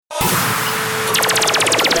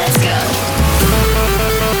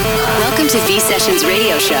to V Sessions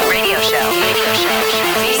Radio Show. Radio show. Radio show.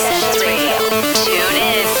 V Sessions Radio. Tune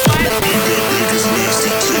in.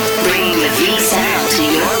 Bringing the V sound to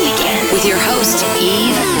your weekend with your host,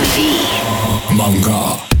 Yves V.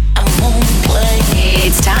 Manga.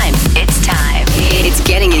 It's time. It's time. It's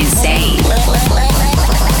getting insane.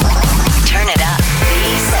 Turn it up.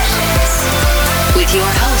 V Sessions. With your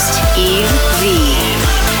host, Yves V.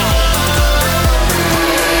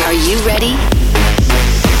 Are you ready?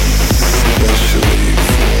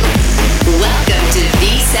 Welcome to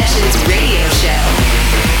V Sessions Radio Show.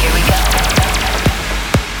 Here we go.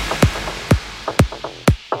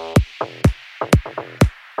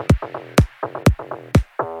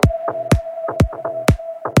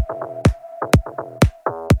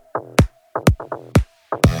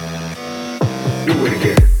 Do it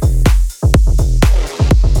again.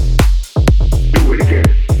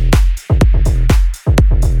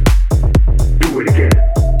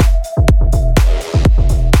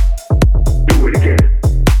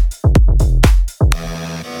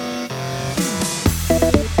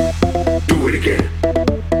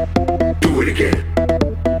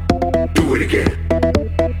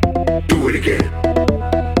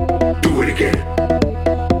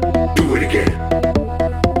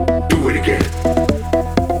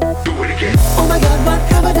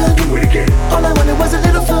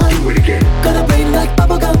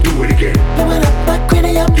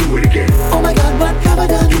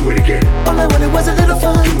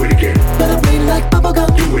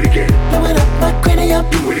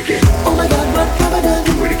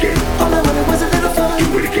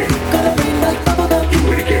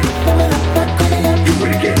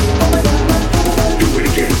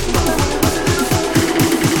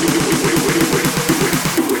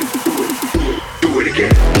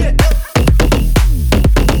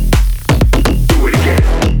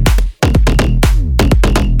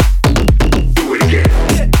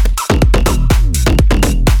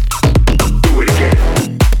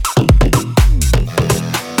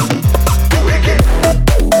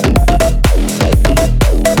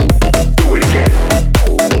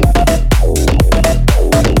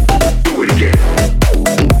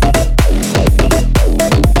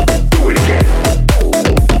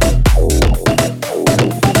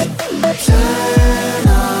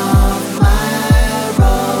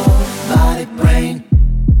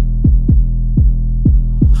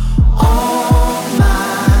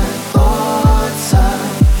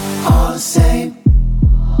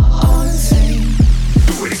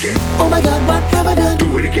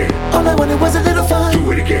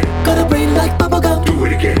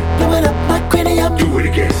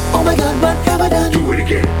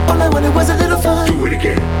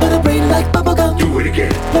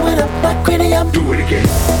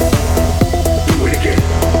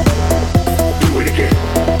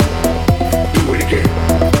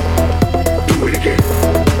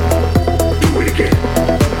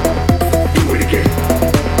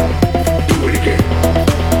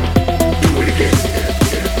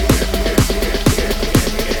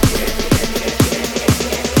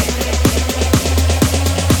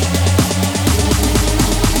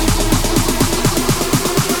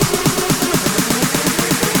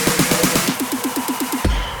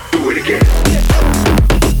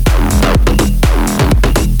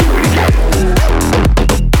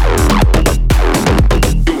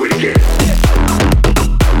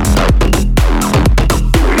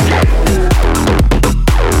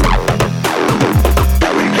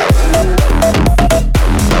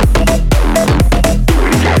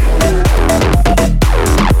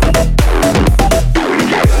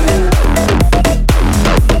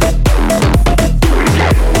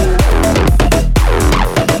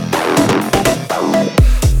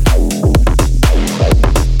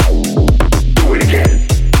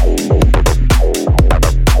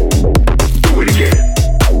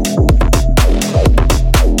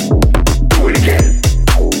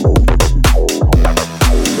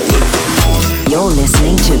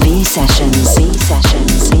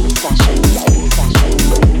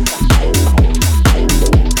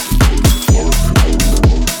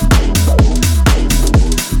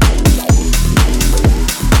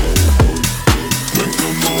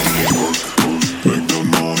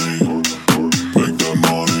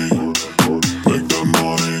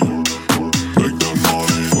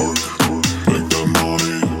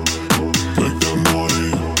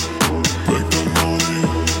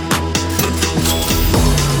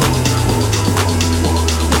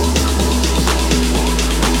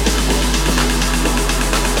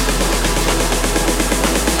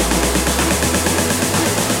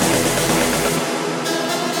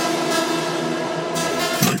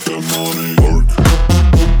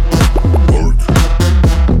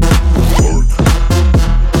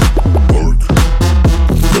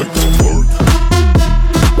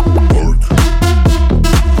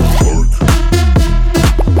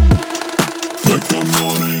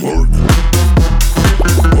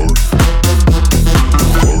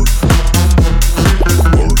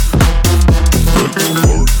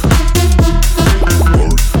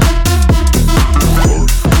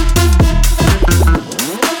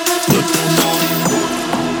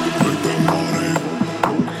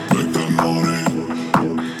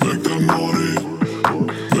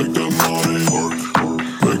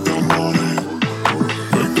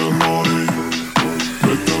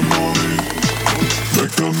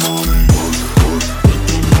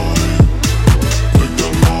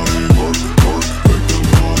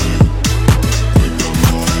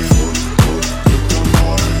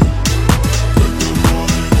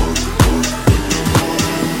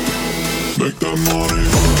 For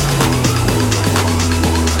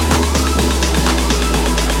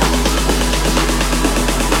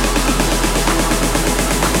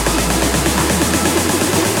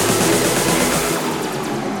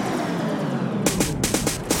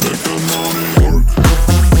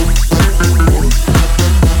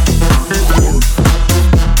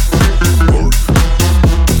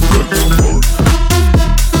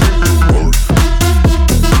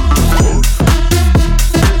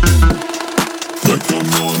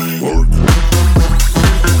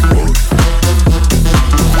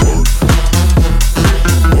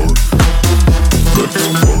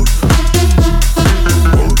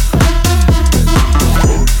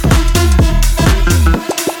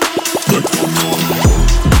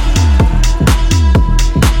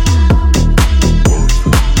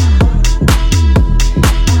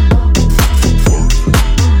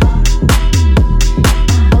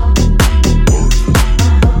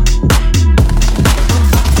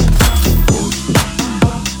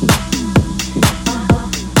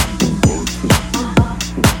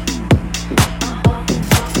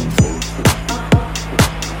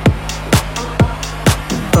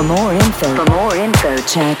more info,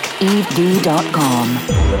 check yvesd.com.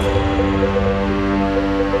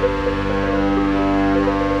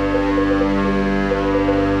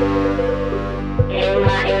 In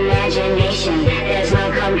my imagination, there's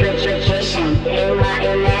no complication. In my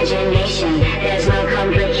imagination, there's no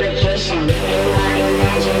complication. In my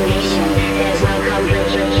imagination, there's no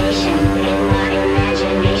complication. In my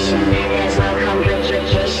imagination, there's no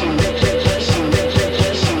complication.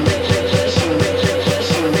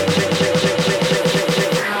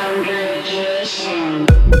 Complication.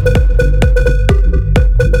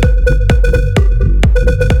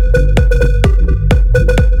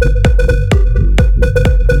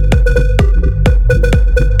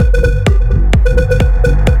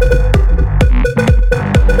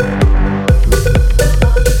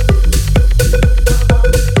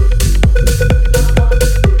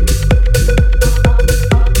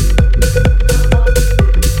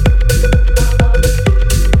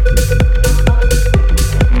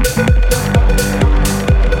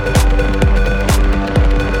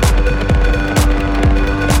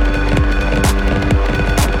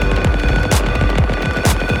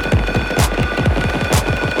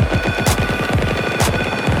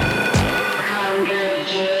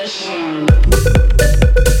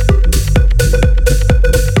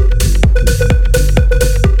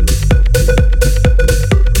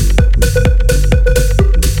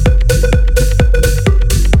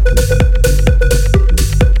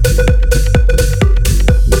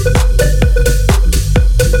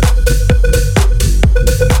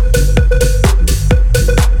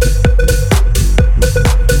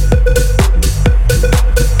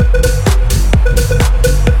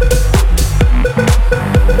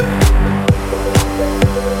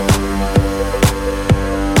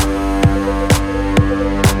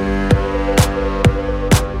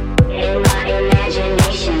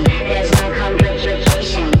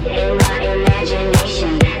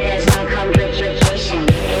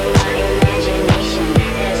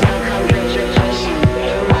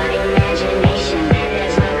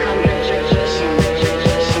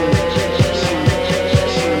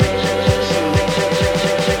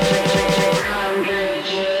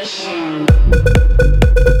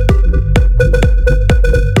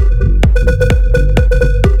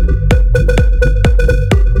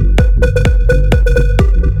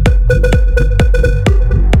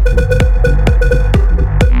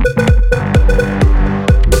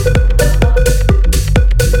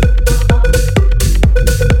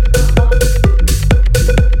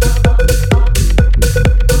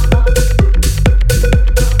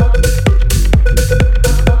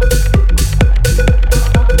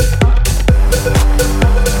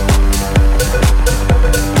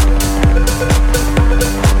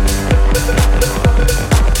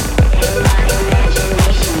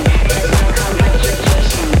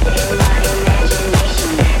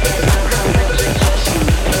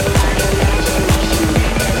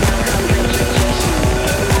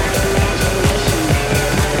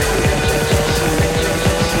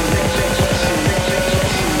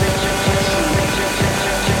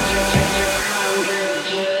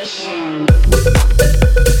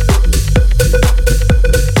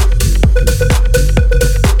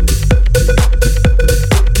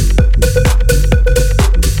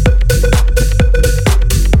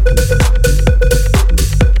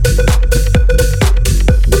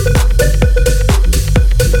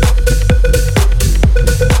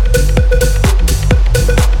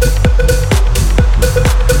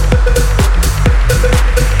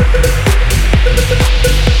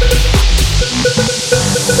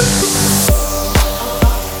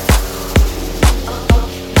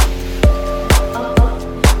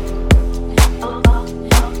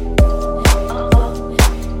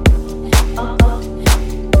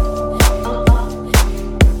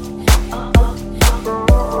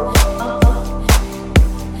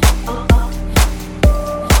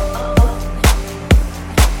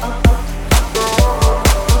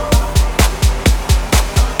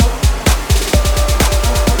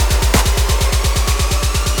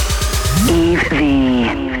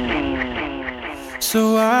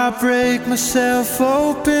 I break myself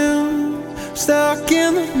open, stuck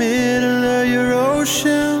in the middle of your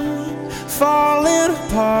ocean, falling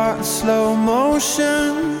apart in slow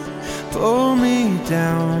motion, pull me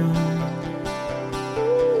down.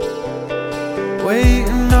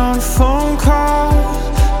 Waiting on a phone call,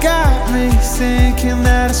 got me thinking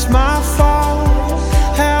that it's my fault.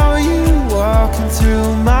 How are you walking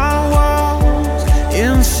through my walls,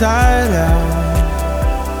 inside out?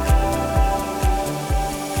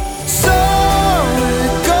 So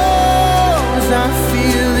it goes, I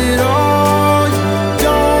feel it all. You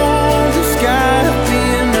don't, there's gotta be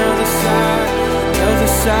another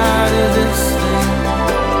side of this thing.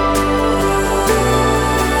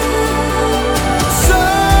 So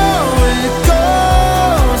it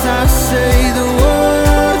goes, I say the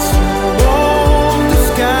words you want.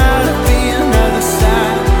 There's gotta be another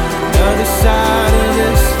side of this thing. The other side of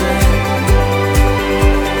this thing.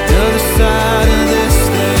 The other side of this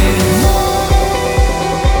thing.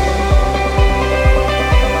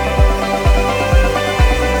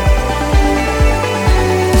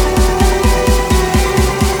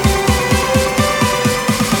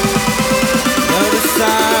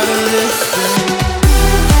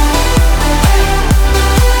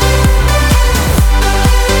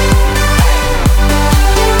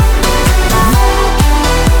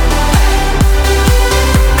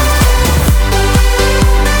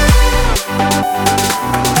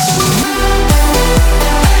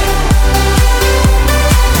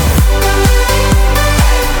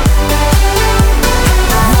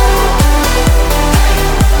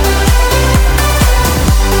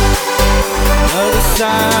 Other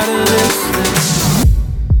side of this thing.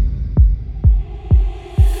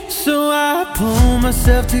 So I pull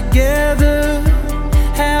myself together,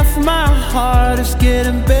 half my heart is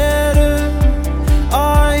getting better.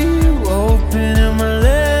 Are you opening my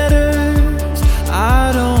letters?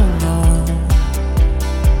 I don't know.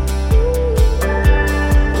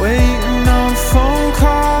 Waiting on a phone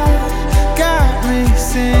call, got me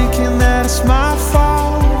thinking that it's my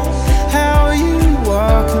fault. How are you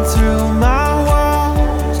walking through my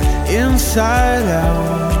walls, inside out?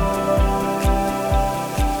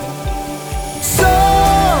 So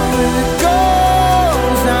it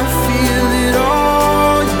goes, I feel it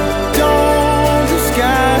all. You don't, there's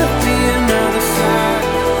gotta be another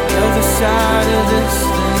side of this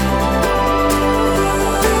thing.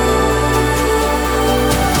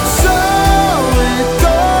 So it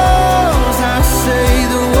goes, I say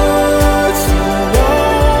the words you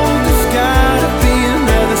want. There's gotta be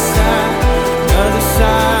another side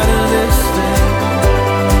of this thing.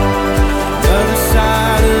 The other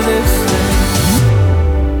side of this thing.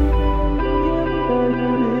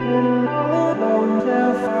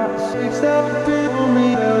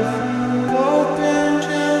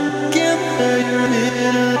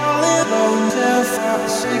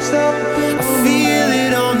 I feel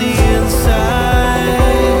it on the inside,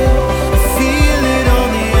 I feel it on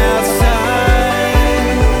the outside.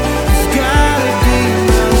 There's gotta be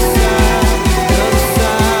another side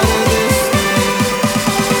of this thing.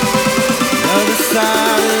 The other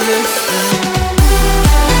side of this thing.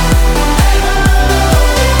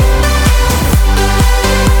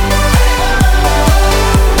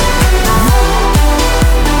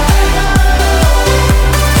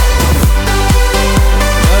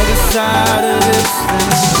 Other side of this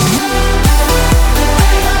thing.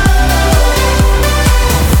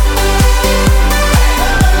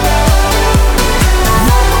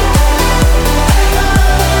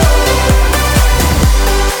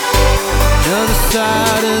 The other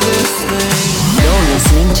side of this thing. You're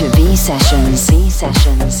listening to V Sessions. V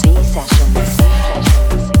Sessions. V Sessions. V Sessions.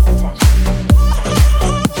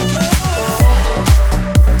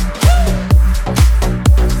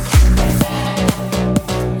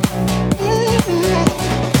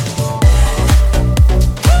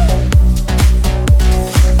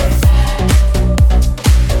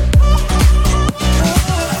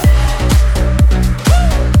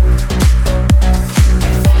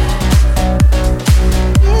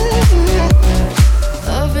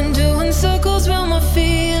 I've been doing circles round my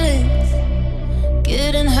feelings.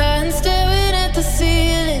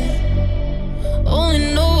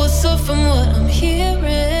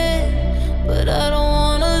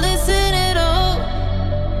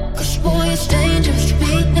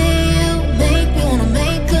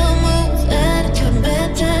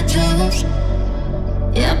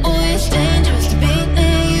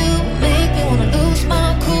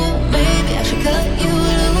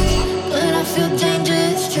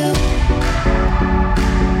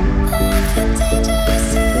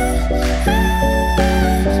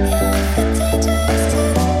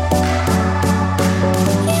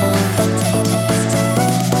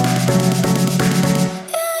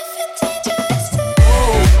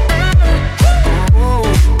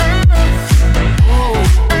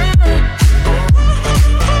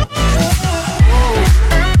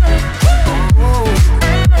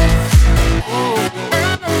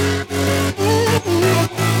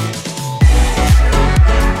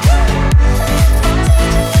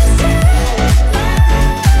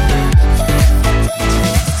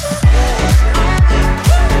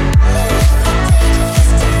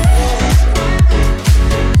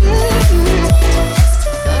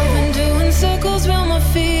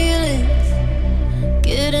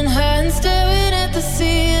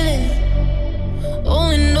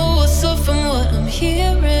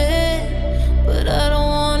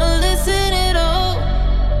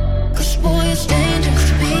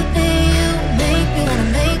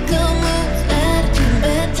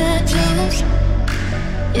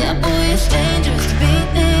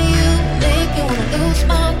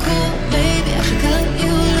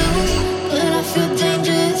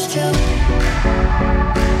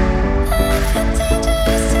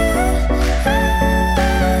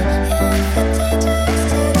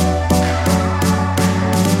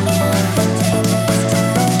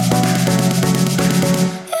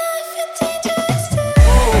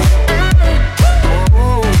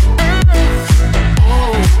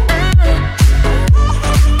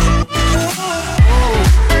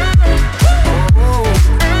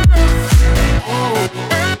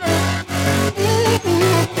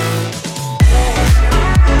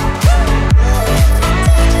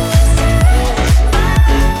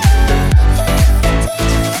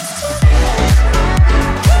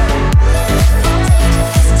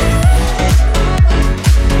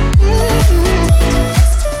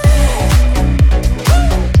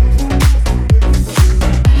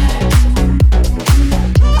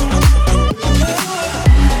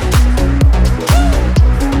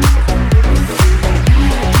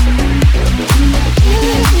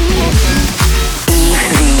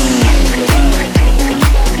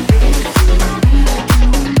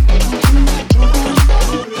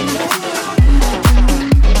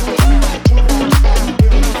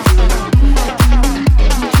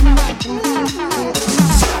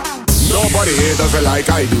 Nobody here does it like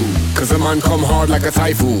I do, cause the man come hard like a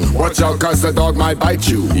typhoon. Watch out cause the dog might bite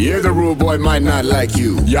you. Yeah, the rude boy might not like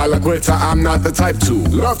you. Y'all a quitter, I'm not the type to.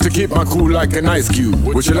 Love to keep my cool like an ice cube.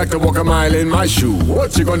 Would you like to walk a mile in my shoe?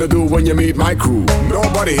 What you gonna do when you meet my crew?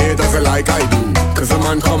 Nobody here does it like I do, cause the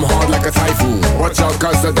man come hard like a typhoon. Watch out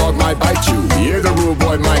cause the dog might bite you. Yeah, the rude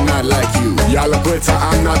boy might not like you. Y'all a quitter,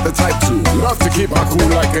 I'm not the type to. Love to keep my cool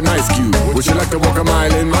like an ice cube. Would you like to walk a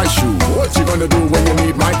mile in my shoe? What you gonna do when you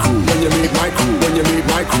meet my crew? When you meet my crew? When you meet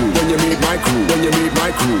my crew? When you meet my crew? When you meet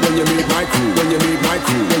my crew? When you meet my crew? When you meet my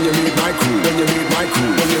crew? When you meet my crew? When you meet my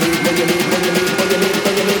crew? When you meet when you meet when you meet when you meet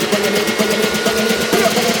when you meet when you meet when you meet when you meet.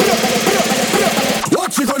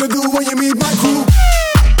 What you gonna do when you meet my crew?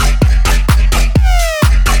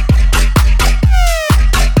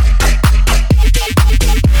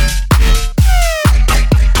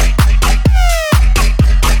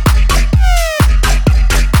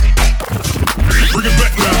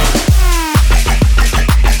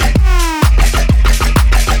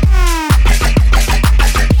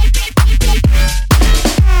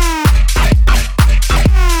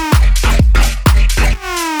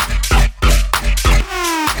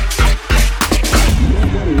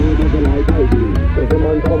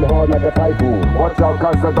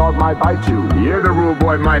 Cause the dog might bite you. Yeah, the rude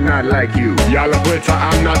boy might not like you. Y'all a quitter,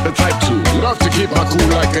 I'm not the type to. Love to keep my cool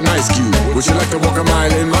like an ice cube. Would you like to walk a mile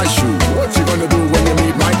in my shoe? What you gonna do when you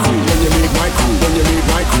meet my crew? When you meet my crew? When you meet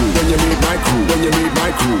my crew? When you meet my crew? When you meet my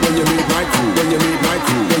crew? When you meet my crew? When you meet my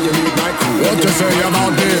crew? When you meet my crew? What you say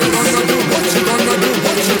about this? What you gonna do? What you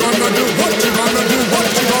gonna do? What you gonna do? What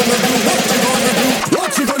you gonna do? What you gonna do?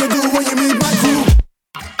 What you gonna do when you meet my crew?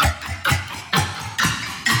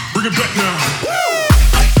 Bring it back now.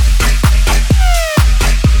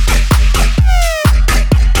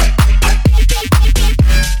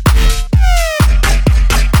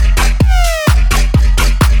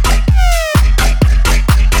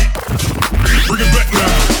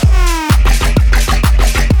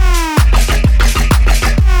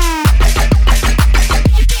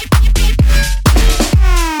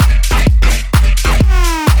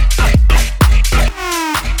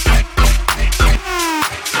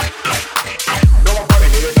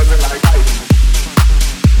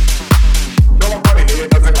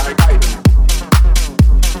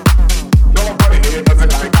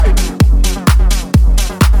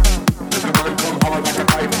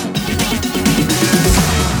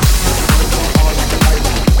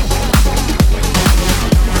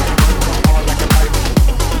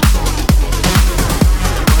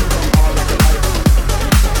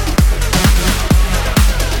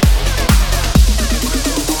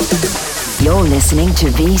 Listening to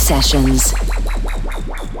V Sessions.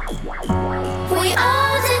 We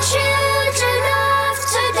are the children of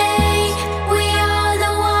today. We are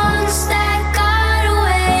the ones that got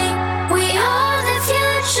away. We are the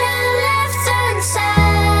future left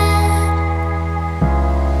unsaid.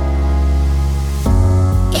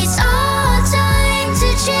 It's all time to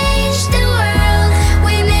change the world.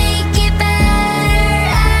 We make it better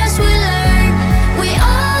as we learn. We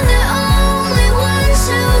are the only ones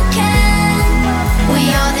who can. We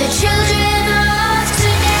are the children of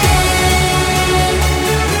today.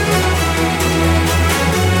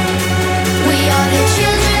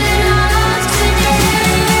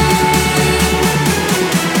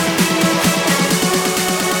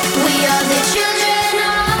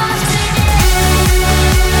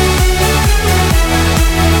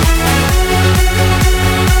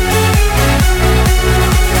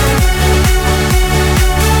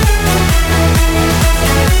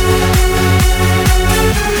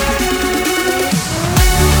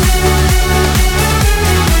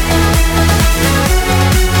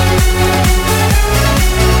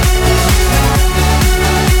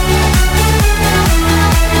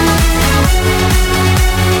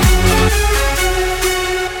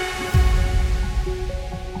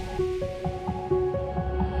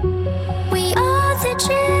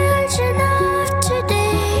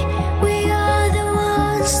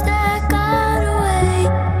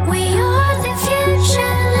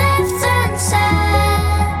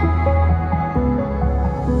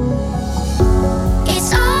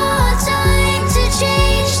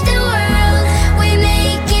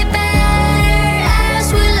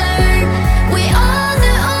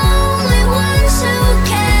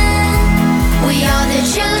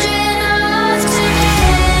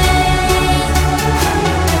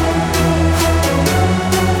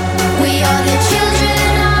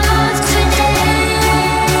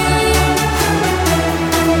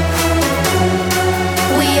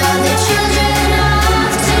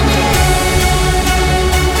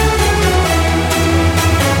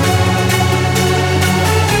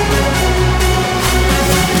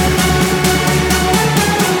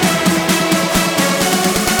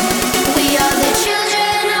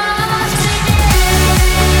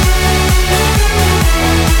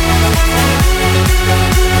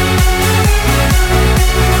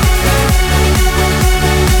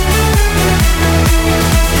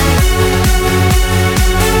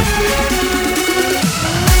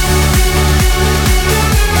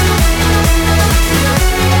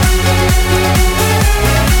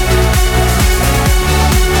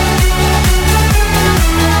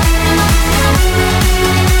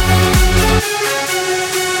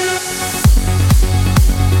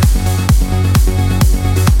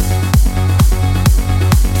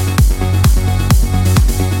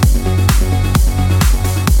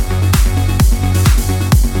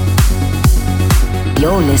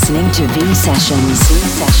 You're listening to V Sessions. V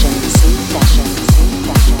Sessions. V Sessions.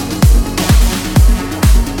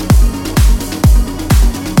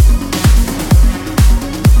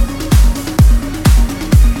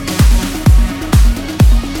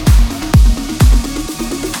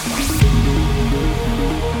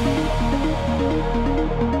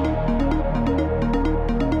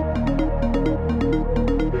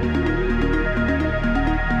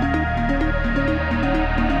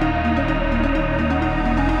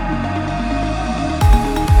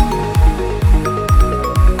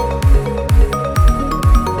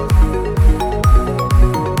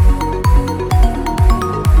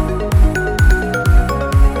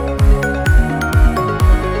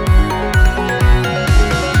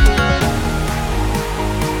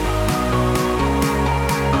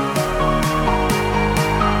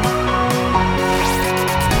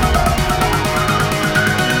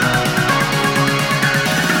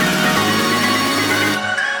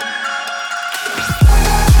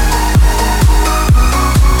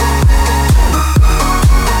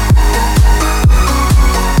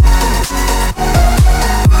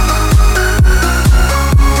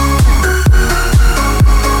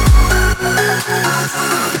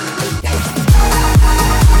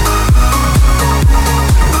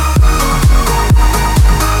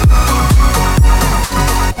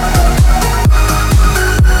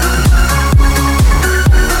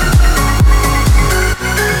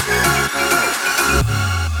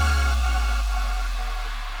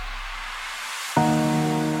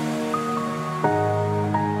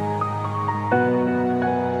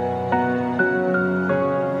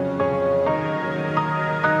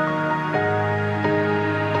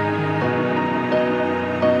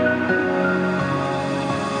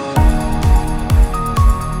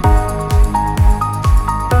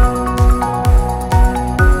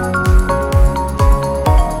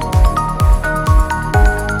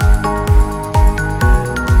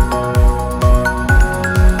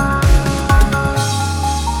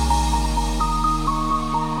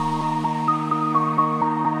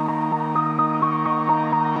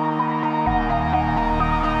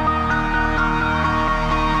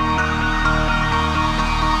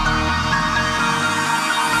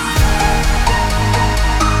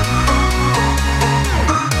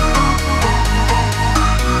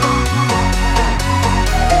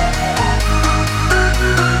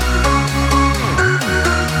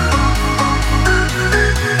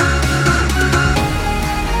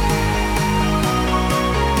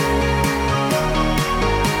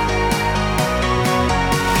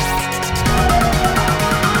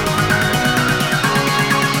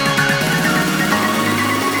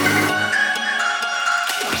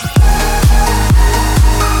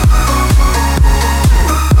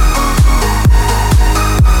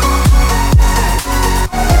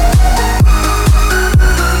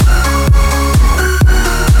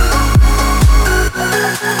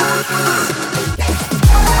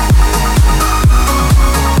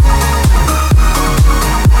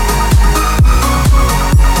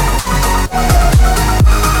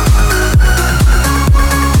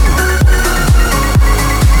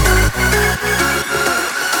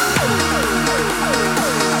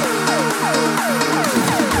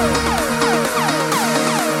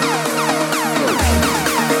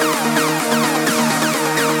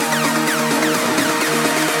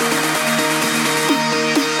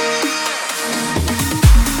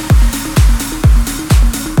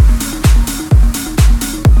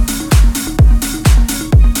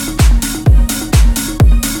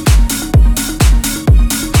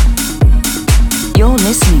 You're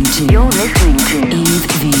listening to Yves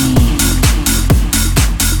V.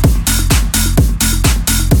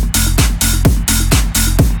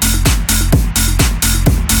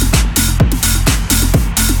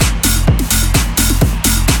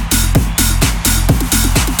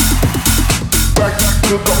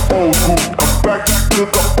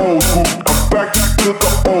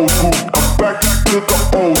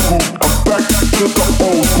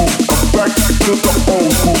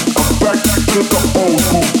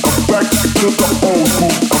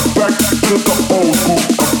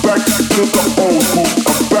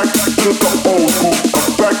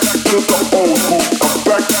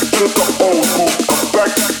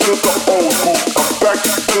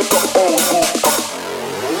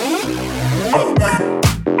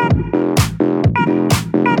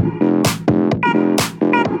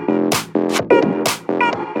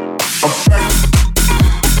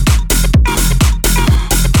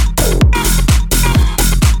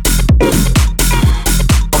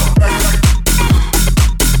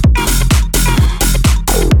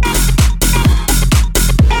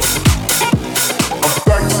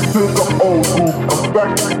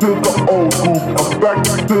 back to the old groove. I'm back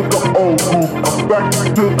to the old groove. I'm back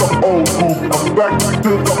to the old groove. I'm back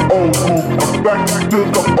to the old groove. I'm back to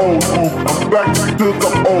the old groove. I'm back to the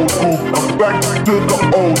old groove. I'm back to the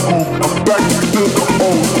old groove. I'm back to the old groove. I'm back to the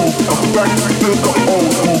old groove. I'm back to the old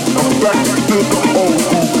groove. I'm back to the old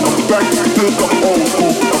groove. I'm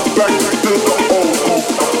back to the old groove.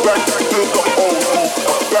 I'm back to the old groove.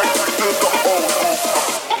 I'm back to the old groove.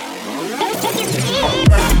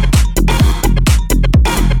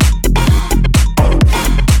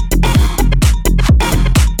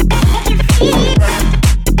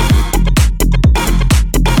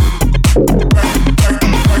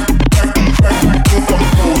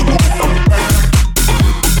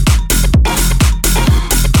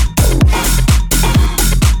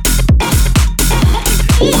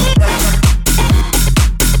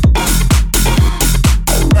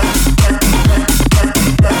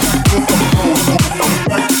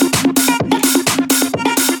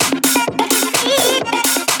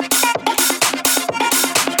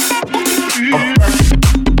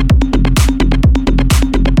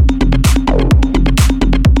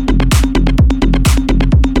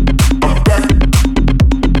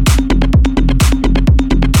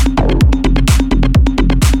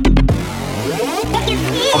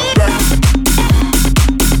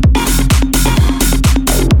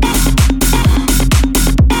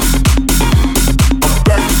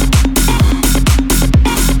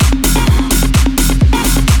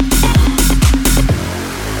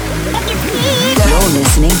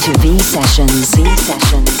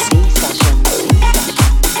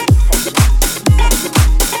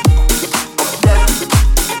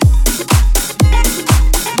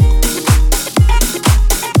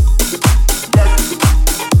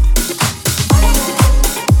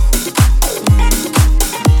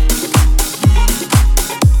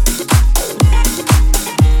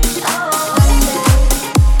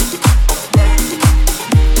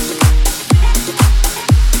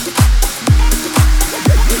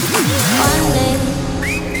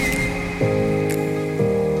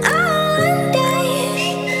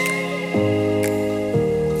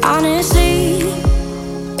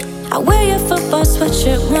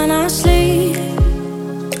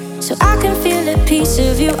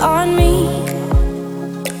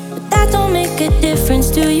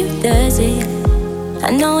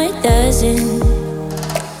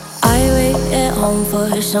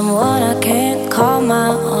 Someone I can't call my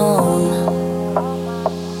own.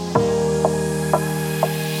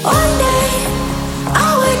 One day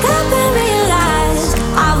I'll wake up and realize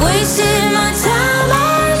I wasted my time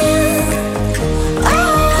on you.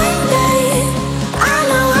 Oh, one day I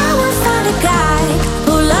know I will find a guy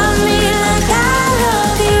who loves me like I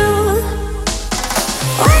love you.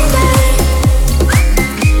 One day.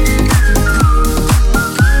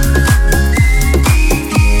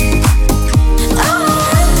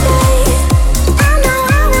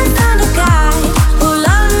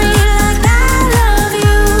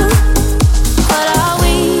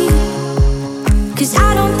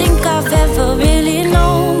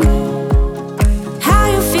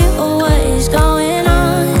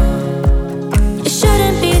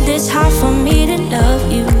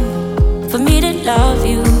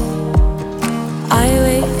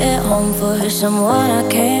 Someone I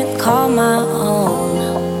can't call my own.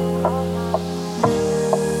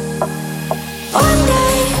 One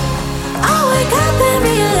day I'll wake up and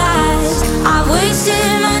realize I've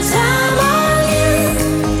wasted my time on you.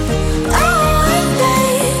 Oh, one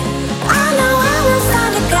day I know I will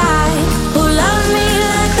find a guy who loves me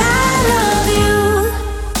like I love you.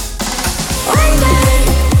 One day.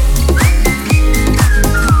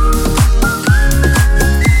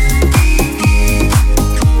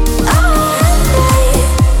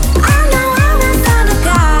 I know I will find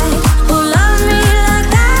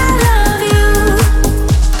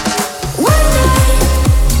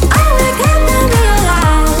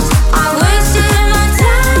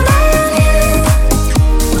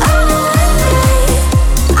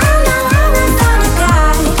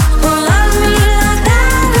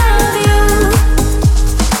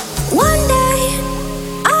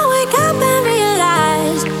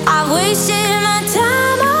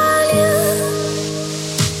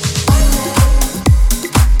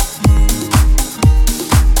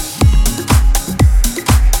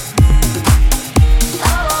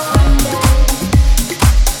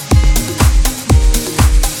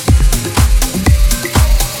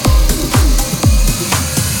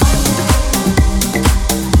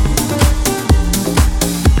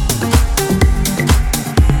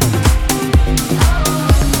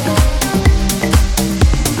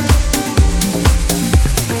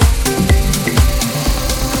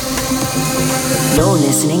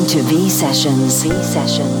to V Sessions. V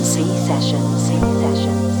Sessions. V Sessions. V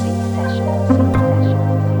Sessions. V Sessions.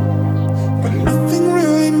 When nothing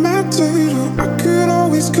really mattered, I could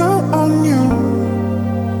always count on you.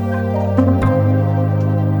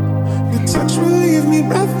 Your touch will leave me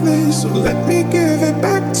breathless, so let me give it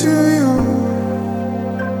back to you.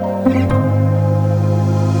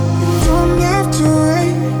 You don't have to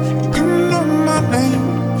wait, you know my name.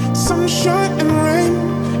 Sunshine and rain,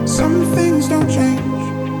 some things don't change.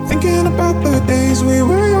 Thinking about the days we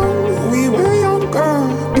were younger,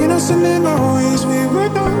 innocent in our ways. We were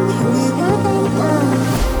young,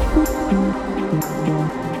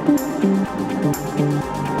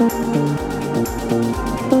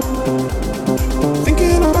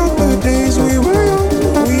 thinking about the days we were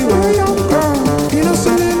younger,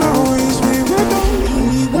 innocent in our ways. We were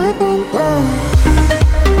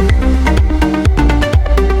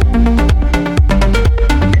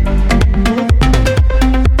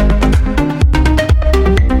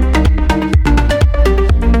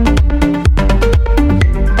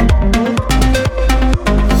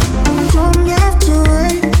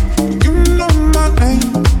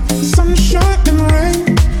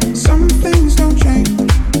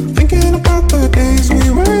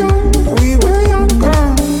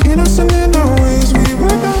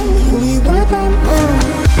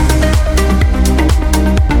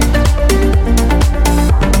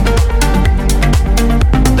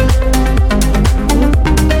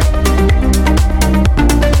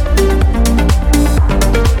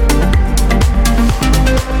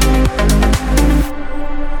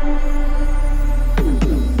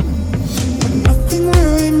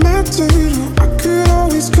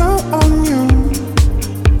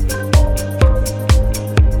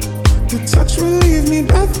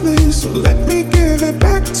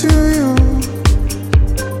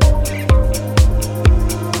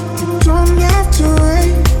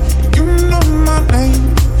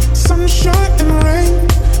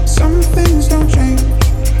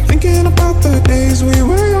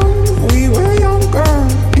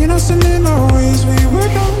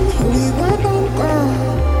young.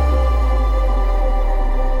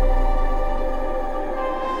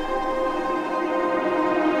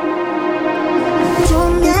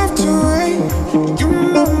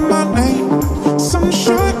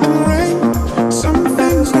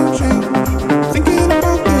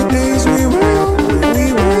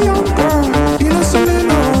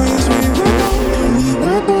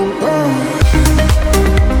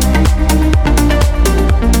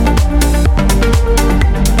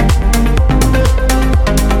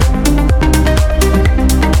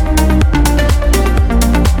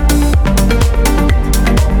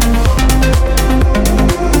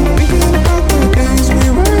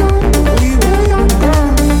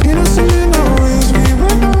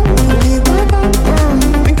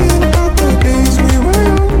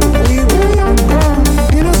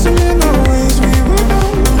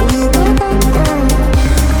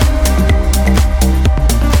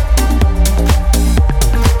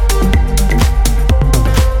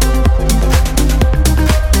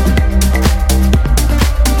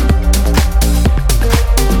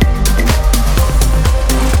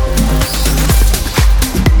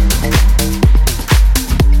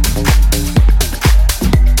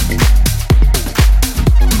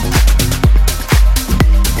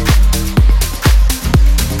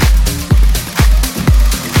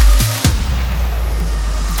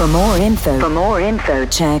 For more info,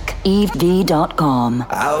 check yvesv.com.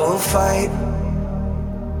 I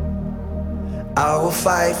will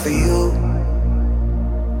fight for you.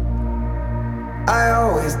 I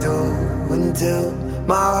always do until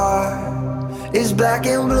my heart is black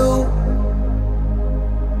and blue.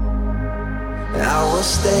 And I will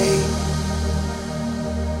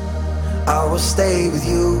stay with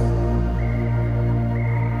you.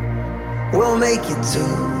 We'll make it to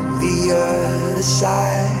the other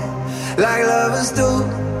side, like lovers do.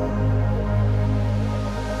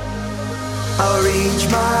 I'll reach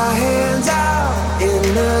my hands out in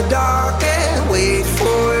the dark and wait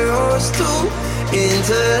for yours to,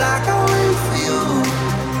 until I can wait for you.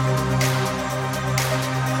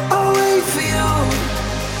 I'll wait for you.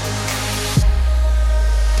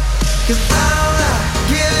 'Cause I'm not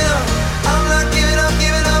giving up, I'm not giving up,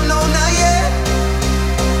 no, not yet.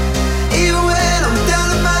 Even when I'm down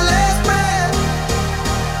to my last breath,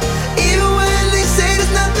 even when they say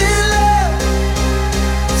there's nothing left,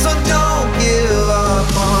 so don't give up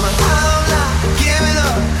on me. I'm not giving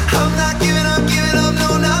up, I'm not giving up, no,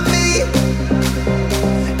 not me.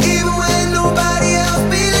 Even when nobody else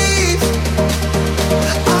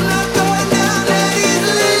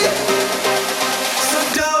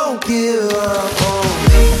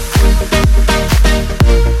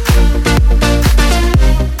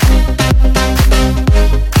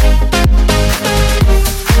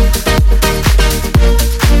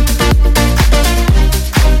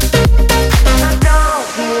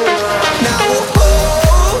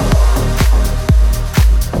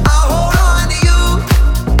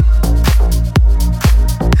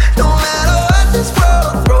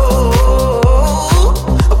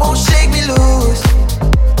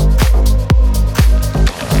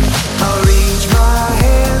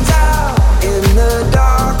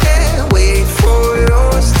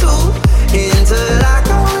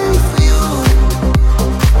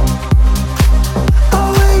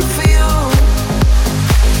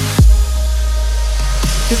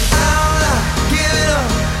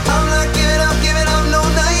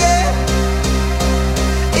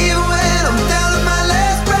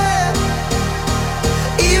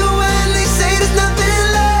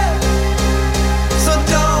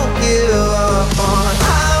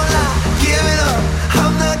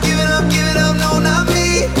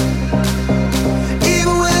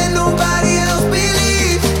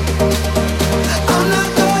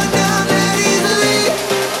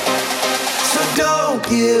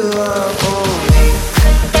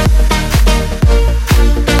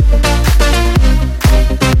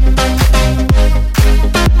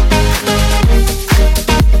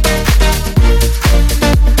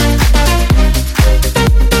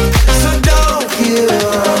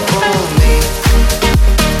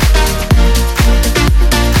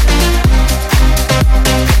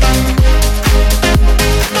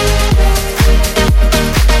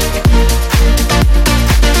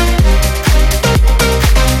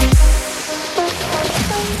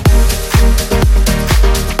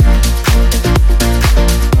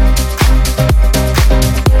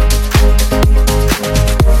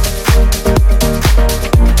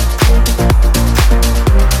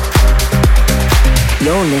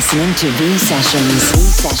listening to V Sessions. V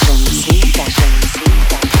Sessions. V Sessions.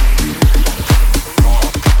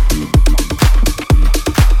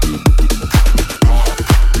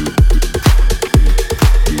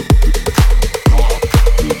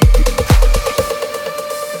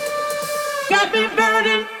 Got me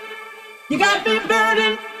burning. You got me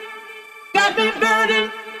burning. Got me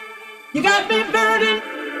burning. You got me burning.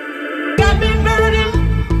 Got me burning.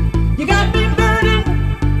 You got me burning.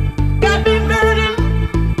 Got me burning.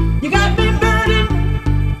 You got me burning.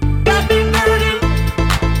 Got me burning.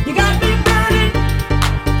 You got me burning.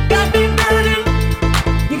 Got me burning.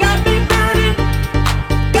 You got me burning. Got me burning. You got me burning.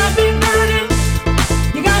 Got me burning.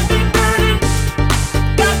 You got me burning.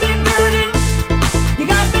 Got me burning. You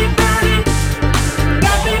got me burning.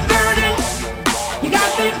 Got me burning. You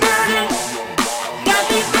got me burning. Got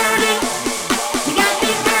me burning. You got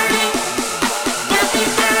me burning. Got me burning. Got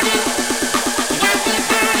me burning.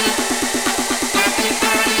 Got me burning. Got me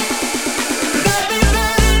burning.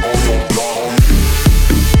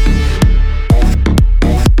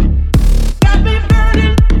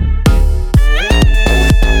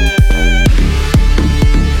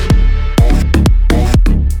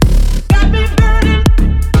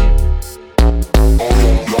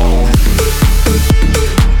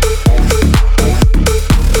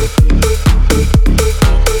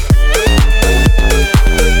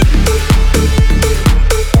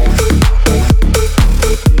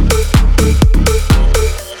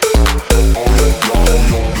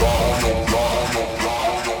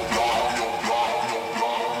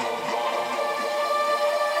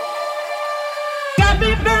 Got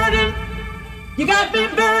me burning. You got me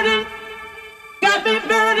burning. Got me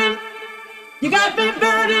burning. You got me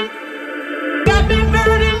burning. Got me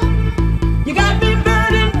burning. You got me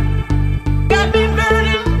burning. Got me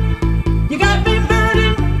burning. You got me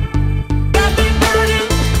burning. Got me burning. You got me burning. Got me burning.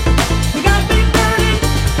 You got me burning.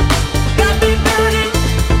 Got me burning.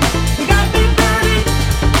 You got me burning.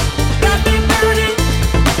 Got me burning.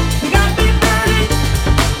 You got me burning.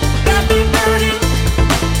 Got me burning. You got me burning. Got me burning.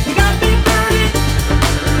 You got me burning.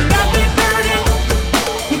 Got me burning.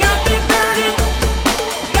 Got me burning.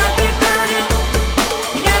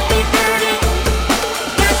 Got me burning. Got me burning.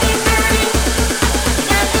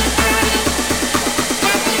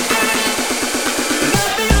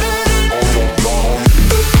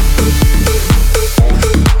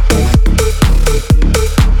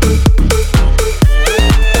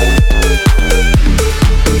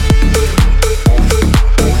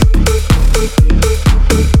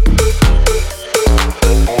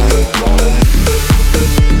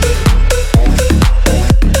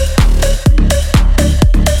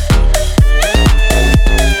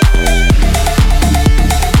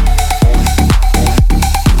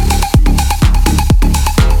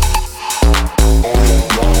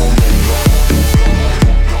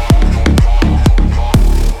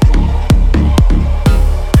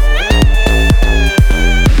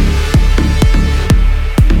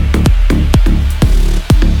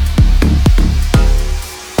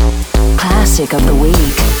 Classic of the week.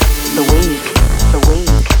 The week. The week.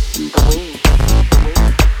 The week.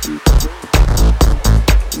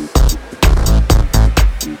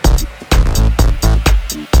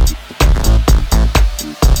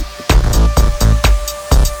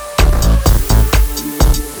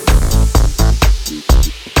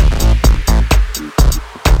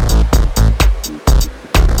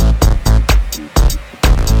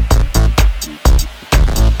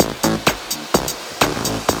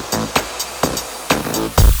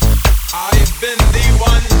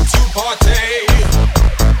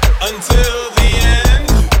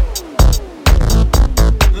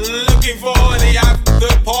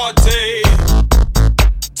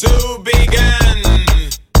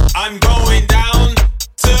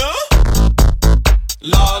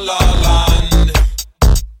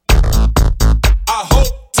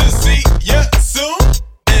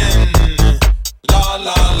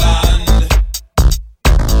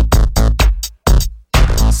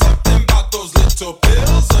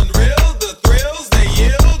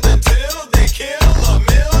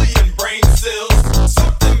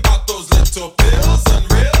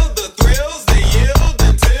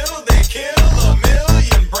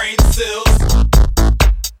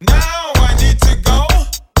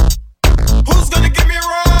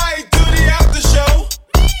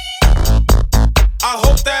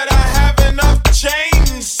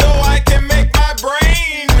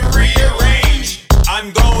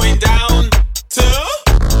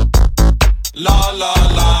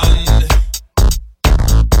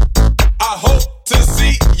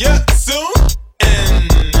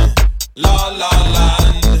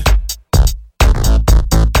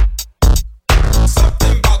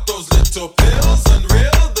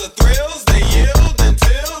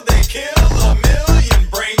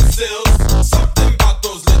 myself.